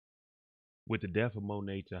With the death of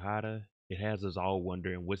Monet Tejada, it has us all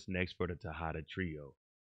wondering what's next for the Tejada trio.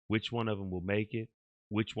 Which one of them will make it?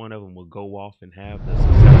 Which one of them will go off and have the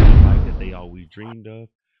successful life that they always dreamed of?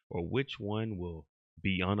 Or which one will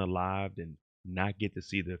be unalived and not get to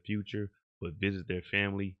see their future but visit their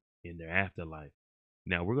family in their afterlife?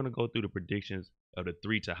 Now, we're going to go through the predictions of the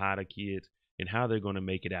three Tejada kids and how they're going to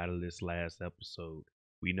make it out of this last episode.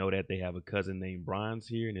 We know that they have a cousin named Bronze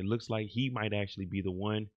here, and it looks like he might actually be the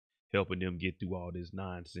one helping them get through all this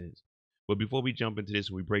nonsense. But before we jump into this,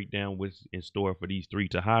 we break down what's in store for these three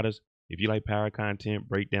Tejadas. If you like power content,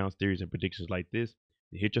 breakdowns, theories, and predictions like this,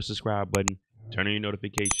 then hit your subscribe button, turn on your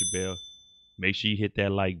notification bell, make sure you hit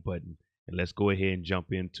that like button, and let's go ahead and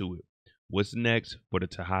jump into it. What's next for the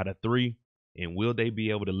Tejada 3, and will they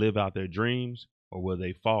be able to live out their dreams, or will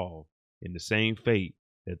they fall in the same fate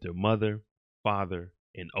that their mother, father,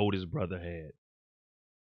 and oldest brother had?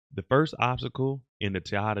 The first obstacle in the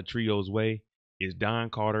Tejada trio's way is Don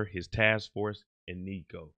Carter, his task force, and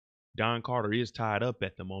Nico. Don Carter is tied up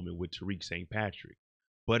at the moment with Tariq St. Patrick,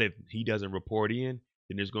 but if he doesn't report in,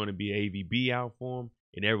 then there's going to be AVB out for him,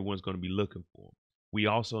 and everyone's going to be looking for him. We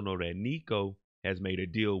also know that Nico has made a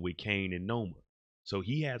deal with Kane and Noma, so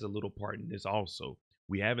he has a little part in this also.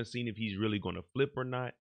 We haven't seen if he's really going to flip or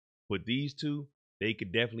not, but these two, they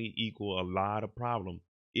could definitely equal a lot of problem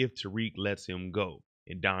if Tariq lets him go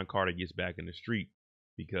and Don Carter gets back in the street.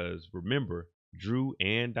 Because remember, Drew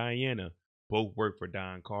and Diana both work for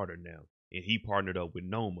Don Carter now, and he partnered up with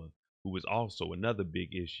Noma, who is also another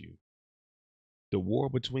big issue. The war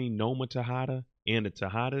between Noma Tejada and the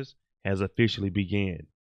Tejadas has officially begun.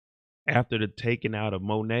 After the taking out of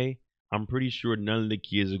Monet, I'm pretty sure none of the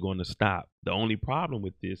kids are going to stop. The only problem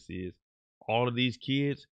with this is all of these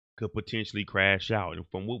kids could potentially crash out. And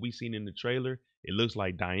from what we've seen in the trailer, it looks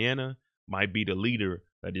like Diana might be the leader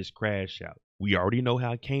of this crash out. We already know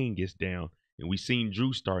how Kane gets down, and we've seen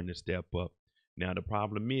Drew starting to step up. Now, the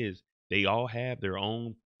problem is they all have their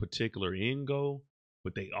own particular end goal,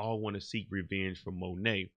 but they all want to seek revenge for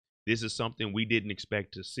Monet. This is something we didn't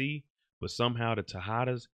expect to see, but somehow the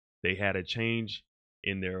Tejadas, they had a change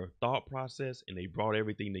in their thought process and they brought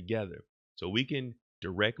everything together. So we can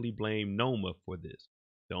directly blame Noma for this.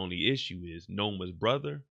 The only issue is Noma's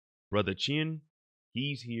brother, Brother Chin,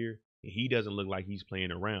 he's here and he doesn't look like he's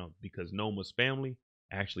playing around because Noma's family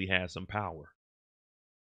actually has some power.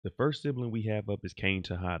 The first sibling we have up is Kane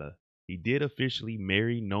Tejada. He did officially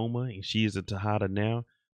marry Noma and she is a Tejada now,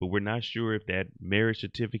 but we're not sure if that marriage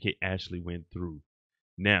certificate actually went through.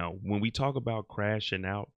 Now, when we talk about crashing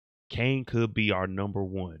out, Kane could be our number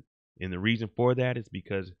one. And the reason for that is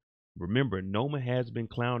because remember, Noma has been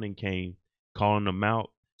clowning Kane, calling him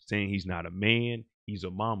out, saying he's not a man, he's a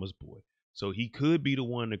mama's boy. So he could be the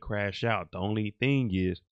one to crash out. The only thing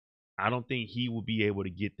is, I don't think he will be able to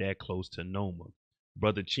get that close to Noma.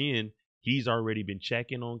 Brother Chin, he's already been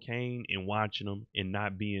checking on Kane and watching him and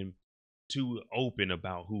not being too open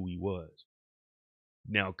about who he was.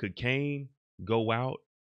 Now, could Kane go out?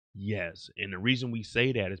 Yes. And the reason we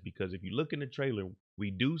say that is because if you look in the trailer, we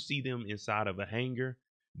do see them inside of a hangar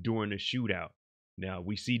during the shootout. Now,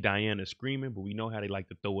 we see Diana screaming, but we know how they like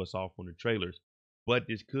to throw us off on the trailers. But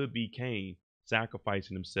this could be Kane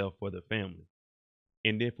sacrificing himself for the family.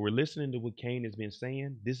 And if we're listening to what Kane has been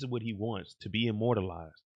saying, this is what he wants, to be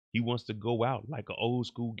immortalized. He wants to go out like an old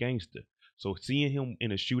school gangster. So seeing him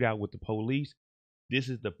in a shootout with the police, this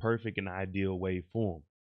is the perfect and ideal way for him.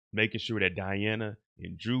 Making sure that Diana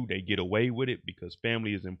and Drew, they get away with it because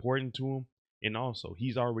family is important to him. And also,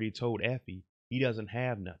 he's already told Effie he doesn't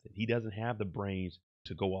have nothing. He doesn't have the brains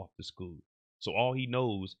to go off to school. So all he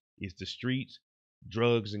knows is the streets,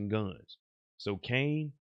 drugs, and guns. So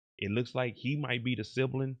Kane, it looks like he might be the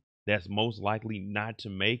sibling that's most likely not to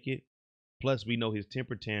make it. Plus, we know his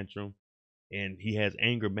temper tantrum and he has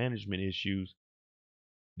anger management issues.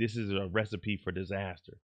 This is a recipe for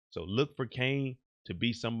disaster. So look for Kane to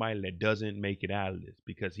be somebody that doesn't make it out of this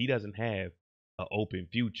because he doesn't have an open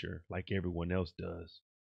future like everyone else does.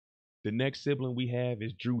 The next sibling we have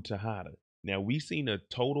is Drew Tejada. Now, we've seen a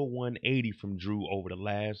total 180 from Drew over the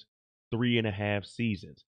last 3.5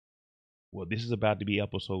 seasons. Well, this is about to be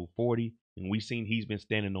episode 40, and we've seen he's been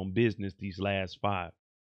standing on business these last 5.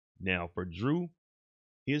 Now, for Drew,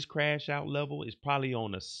 his crash out level is probably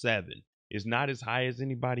on a 7. It's not as high as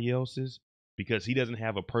anybody else's because he doesn't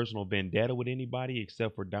have a personal vendetta with anybody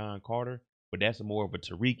except for Don Carter, but that's more of a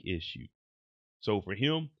Tariq issue. So for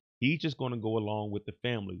him, he's just going to go along with the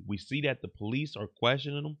family. We see that the police are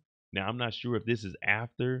questioning him. Now, I'm not sure if this is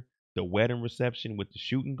after the wedding reception with the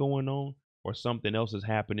shooting going on or something else is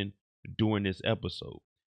happening during this episode.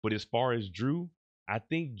 But as far as Drew, I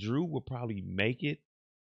think Drew will probably make it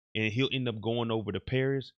and he'll end up going over to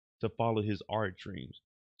Paris to follow his art dreams.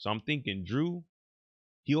 So I'm thinking Drew,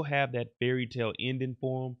 he'll have that fairy tale ending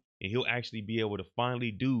for him, and he'll actually be able to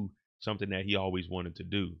finally do something that he always wanted to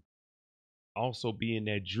do. Also, being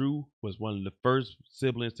that Drew was one of the first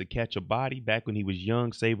siblings to catch a body back when he was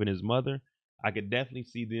young, saving his mother, I could definitely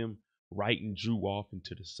see them writing Drew off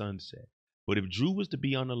into the sunset. But if Drew was to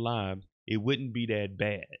be unalived, it wouldn't be that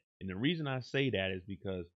bad. And the reason I say that is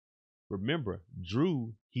because remember,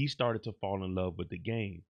 Drew, he started to fall in love with the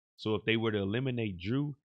game. So if they were to eliminate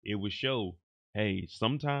Drew, it would show, hey,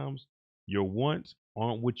 sometimes your wants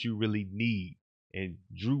aren't what you really need. And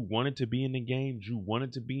Drew wanted to be in the game. Drew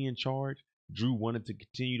wanted to be in charge. Drew wanted to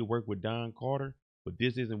continue to work with Don Carter, but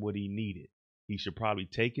this isn't what he needed. He should probably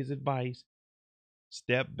take his advice,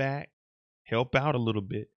 step back, help out a little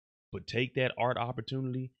bit, but take that art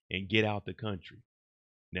opportunity and get out the country.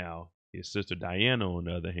 Now, his sister Diana, on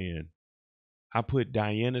the other hand, I put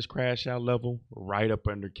Diana's crash out level right up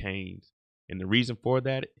under Kane's. And the reason for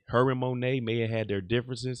that, her and Monet may have had their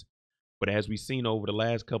differences, but as we've seen over the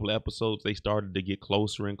last couple of episodes, they started to get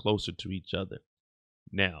closer and closer to each other.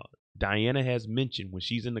 Now, Diana has mentioned when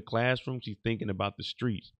she's in the classroom, she's thinking about the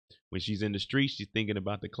streets. When she's in the streets, she's thinking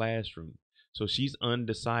about the classroom. So she's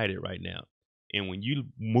undecided right now. And when you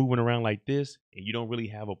moving around like this and you don't really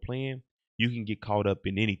have a plan, you can get caught up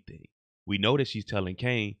in anything. We know that she's telling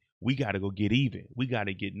Kane, we got to go get even. We got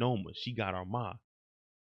to get Noma. She got our ma.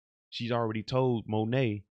 She's already told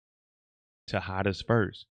Monet to hide us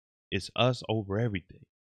first. It's us over everything.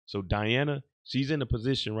 So Diana, she's in a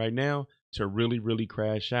position right now to really, really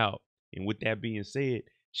crash out. And with that being said,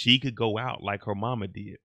 she could go out like her mama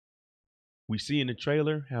did. We see in the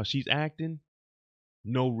trailer how she's acting.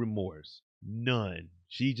 No remorse. None.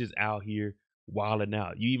 She just out here wilding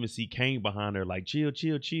out. You even see Kane behind her like, chill,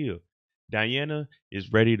 chill, chill. Diana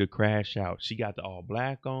is ready to crash out. She got the all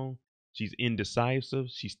black on. She's indecisive.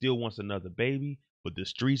 She still wants another baby, but the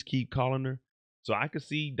streets keep calling her. So I could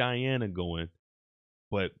see Diana going,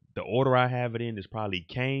 but the order I have it in is probably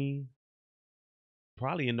Kane,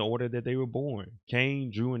 probably in the order that they were born. Kane,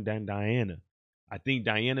 Drew, and then Diana. I think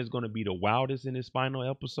Diana's going to be the wildest in this final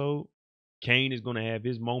episode. Kane is going to have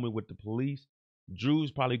his moment with the police.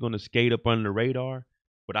 Drew's probably going to skate up under the radar,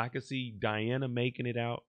 but I could see Diana making it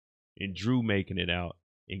out and Drew making it out,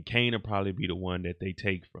 and Kane will probably be the one that they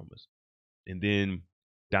take from us. And then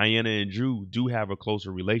Diana and Drew do have a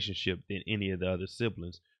closer relationship than any of the other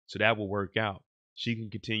siblings, so that will work out. She can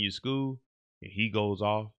continue school, and he goes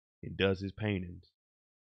off and does his paintings.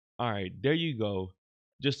 All right, there you go.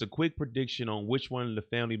 Just a quick prediction on which one of the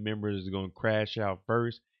family members is going to crash out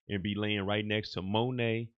first and be laying right next to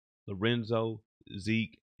Monet, Lorenzo,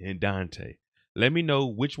 Zeke, and Dante. Let me know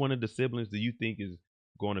which one of the siblings do you think is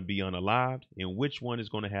going to be unalived and which one is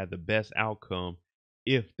going to have the best outcome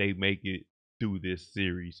if they make it through this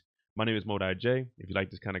series. My name is Monet J. If you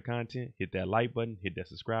like this kind of content, hit that like button, hit that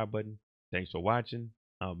subscribe button. Thanks for watching.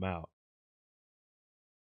 I'm out.